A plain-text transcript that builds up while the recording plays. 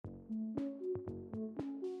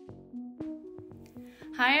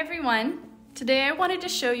Hi everyone! Today I wanted to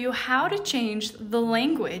show you how to change the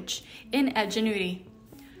language in Edgenuity.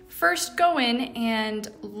 First, go in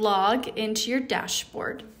and log into your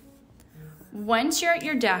dashboard. Once you're at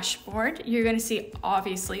your dashboard, you're going to see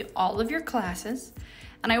obviously all of your classes,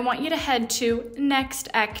 and I want you to head to Next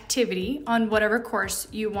Activity on whatever course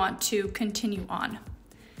you want to continue on.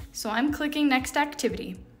 So I'm clicking Next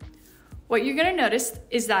Activity. What you're going to notice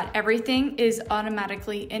is that everything is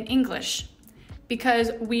automatically in English.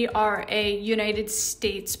 Because we are a United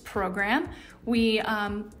States program, we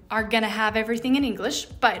are going to have everything in English,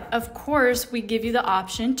 but of course we give you the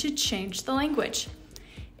option to change the language.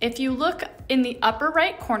 If you look in the upper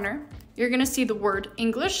right corner, you're going to see the word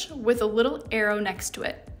English with a little arrow next to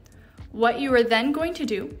it. What you are then going to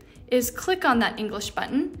do is click on that English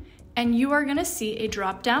button, and you are going to see a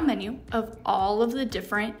drop-down menu of all of the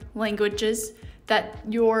different languages that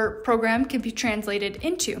your program can be translated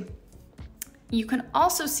into. You can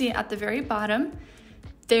also see at the very bottom,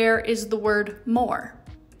 there is the word more.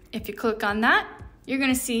 If you click on that, you're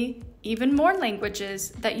going to see even more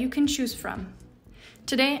languages that you can choose from.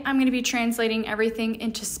 Today, I'm going to be translating everything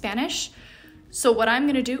into Spanish. So what I'm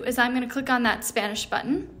going to do is I'm going to click on that Spanish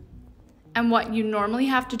button. And what you normally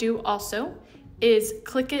have to do also is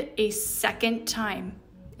click it a second time.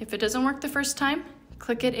 If it doesn't work the first time,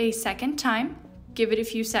 click it a second time. Give it a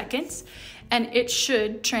few seconds, and it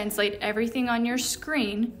should translate everything on your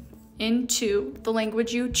screen into the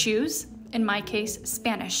language you choose, in my case,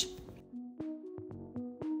 Spanish.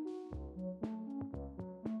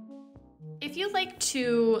 If you'd like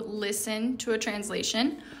to listen to a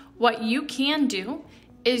translation, what you can do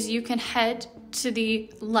is you can head to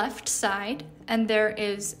the left side, and there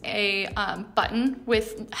is a button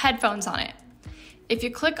with headphones on it. If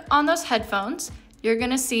you click on those headphones, you're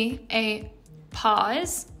gonna see a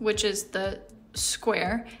pause, which is the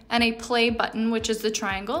square, and a play button, which is the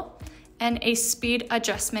triangle, and a speed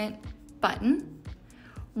adjustment button.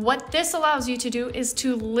 What this allows you to do is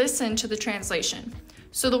to listen to the translation.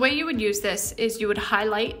 So the way you would use this is you would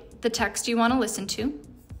highlight the text you want to listen to,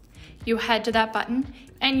 you head to that button,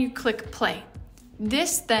 and you click play.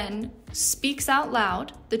 This then speaks out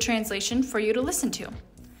loud the translation for you to listen to.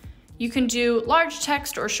 You can do large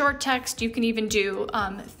text or short text. You can even do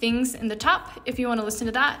things in the top if you want to listen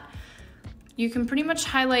to that. You can pretty much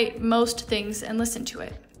highlight most things and listen to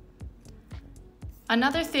it.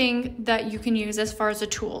 Another thing that you can use as far as a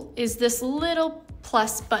tool is this little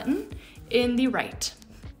plus button in the right.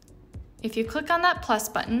 If you click on that plus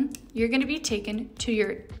button, you're going to be taken to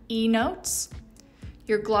your e-notes,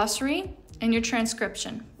 your glossary, and your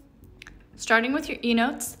transcription. Starting with your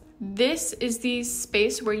e-notes, this is the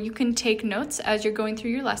space where you can take notes as you're going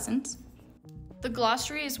through your lessons. The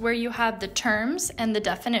glossary is where you have the terms and the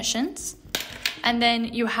definitions, and then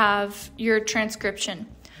you have your transcription.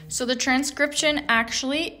 So the transcription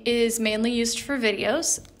actually is mainly used for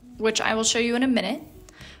videos, which I will show you in a minute.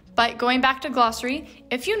 But going back to glossary,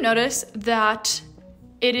 if you notice that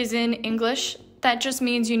it is in English, that just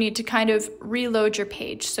means you need to kind of reload your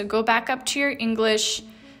page. So go back up to your English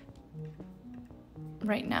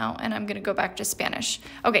right now, and I'm going to go back to Spanish.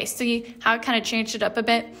 Okay, see how it kind of changed it up a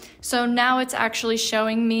bit? So now it's actually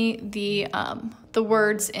showing me the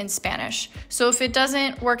words in Spanish. So if it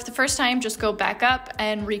doesn't work the first time, just go back up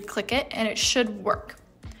and re-click it, and it should work.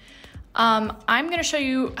 I'm going to show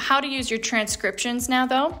you how to use your transcriptions now,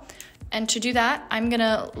 though. And to do that, I'm going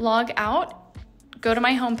to log out, go to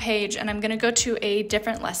my home page, and I'm going to go to a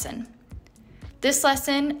different lesson. This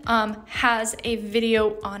lesson has a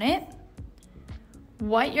video on it.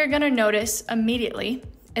 What you're going to notice immediately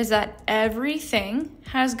is that everything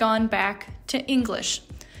has gone back to English.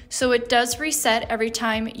 So it does reset every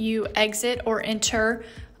time you exit or enter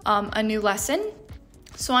a new lesson.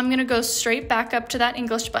 So I'm going to go straight back up to that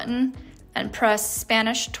English button and press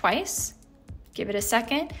Spanish twice. Give it a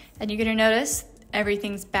second, and you're going to notice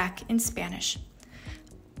everything's back in Spanish.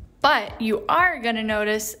 But you are going to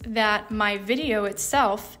notice that my video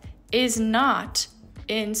itself is not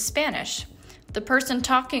in Spanish. The person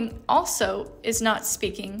talking also is not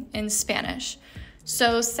speaking in Spanish.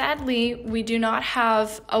 So sadly, we do not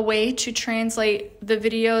have a way to translate the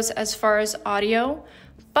videos as far as audio,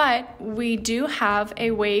 but we do have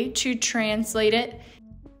a way to translate it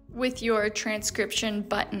with your transcription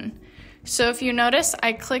button. So if you notice,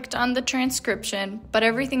 I clicked on the transcription, but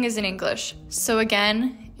everything is in English. So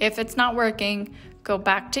again, if it's not working, go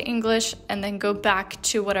back to English and then go back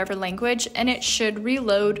to whatever language, and it should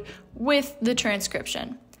reload with the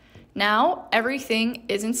transcription. Now everything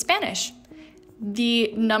is in Spanish.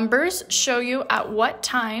 The numbers show you at what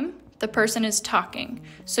time the person is talking.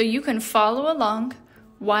 So you can follow along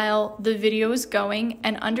while the video is going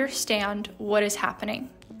and understand what is happening.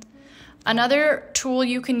 Another tool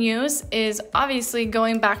you can use is obviously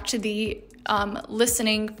going back to the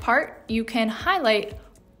listening part. You can highlight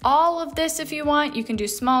all of this if you want. You can do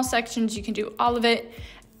small sections, you can do all of it.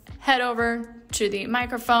 Head over to the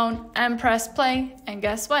microphone and press play, and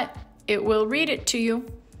guess what? It will read it to you.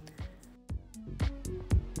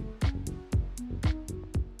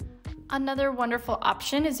 Another wonderful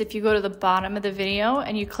option is if you go to the bottom of the video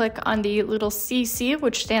and you click on the little CC,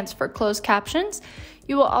 which stands for closed captions,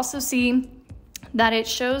 you will also see that it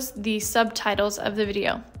shows the subtitles of the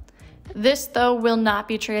video. This, though, will not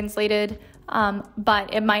be translated,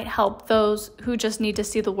 but it might help those who just need to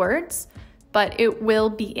see the words, but it will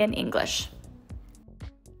be in English.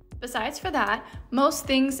 Besides for that, most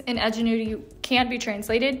things in Edgenuity can be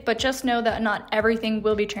translated, but just know that not everything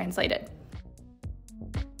will be translated.